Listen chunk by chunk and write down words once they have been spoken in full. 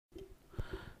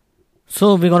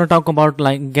So we're going to talk about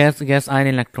like gas ion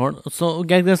electrode. So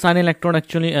gas ion electrode,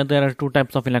 actually there are two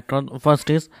types of electrode. First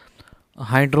is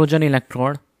hydrogen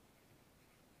electrode,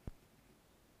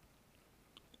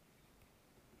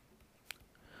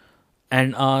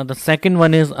 and the second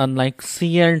one is like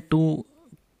Cl2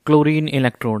 chlorine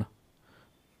electrode.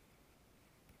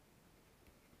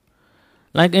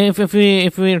 Like if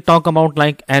we talk about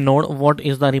like anode, what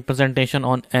is the representation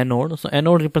on anode? So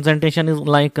anode representation is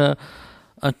like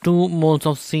 2 moles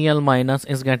of Cl minus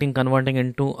is getting converting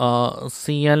into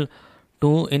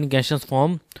Cl2 in gaseous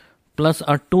form plus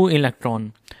a 2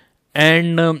 electron.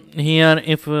 And here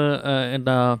if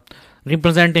the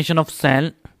representation of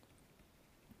cell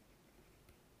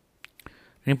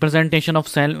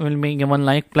will be given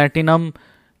like platinum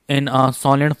in a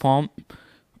solid form,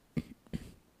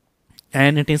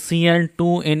 and it is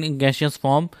Cl2 in gaseous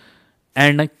form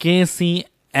and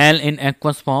KCl in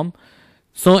aqueous form.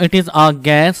 So it is a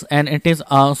gas and it is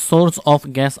a source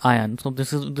of gas ion. So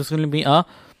this will be a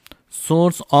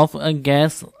source of a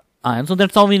gas ion. So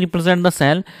that's how we represent the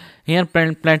cell. Here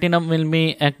platinum will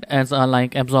be act as a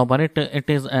like absorber. It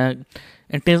is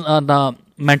the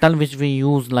metal which we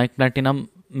use, like platinum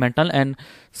metal, and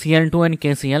Cl2 and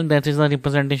KCl, that is the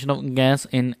representation of gas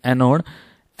in anode.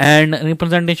 And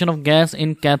representation of gas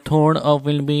in cathode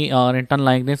will be written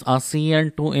like this: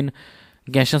 Cl2 in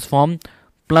gaseous form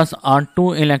plus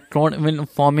 2 electrode will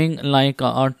forming like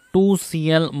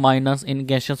 2Cl minus in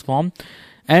gaseous form.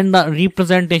 And the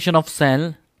representation of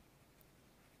cell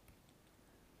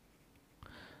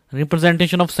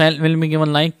will be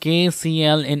given like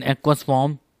KCl in aqueous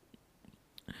form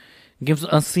gives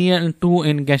a Cl2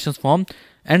 in gaseous form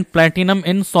and platinum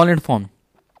in solid form.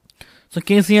 So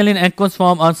KCl in aqueous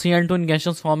form or Cl2 in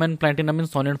gaseous form and platinum in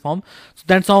solid form. So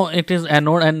that's how it is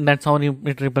anode, and that's how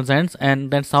it represents,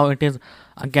 and that's how it is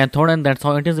a cathode, and that's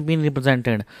how it is being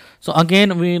represented. So again,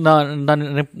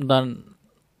 the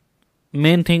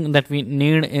main thing that we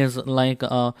need is like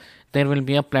there will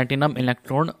be a platinum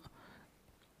electrode.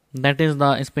 That is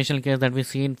the special case that we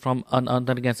see from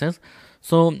other gases.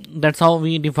 So that's how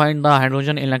we define the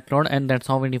hydrogen electrode, and that's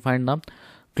how we define the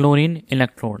chlorine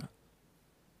electrode.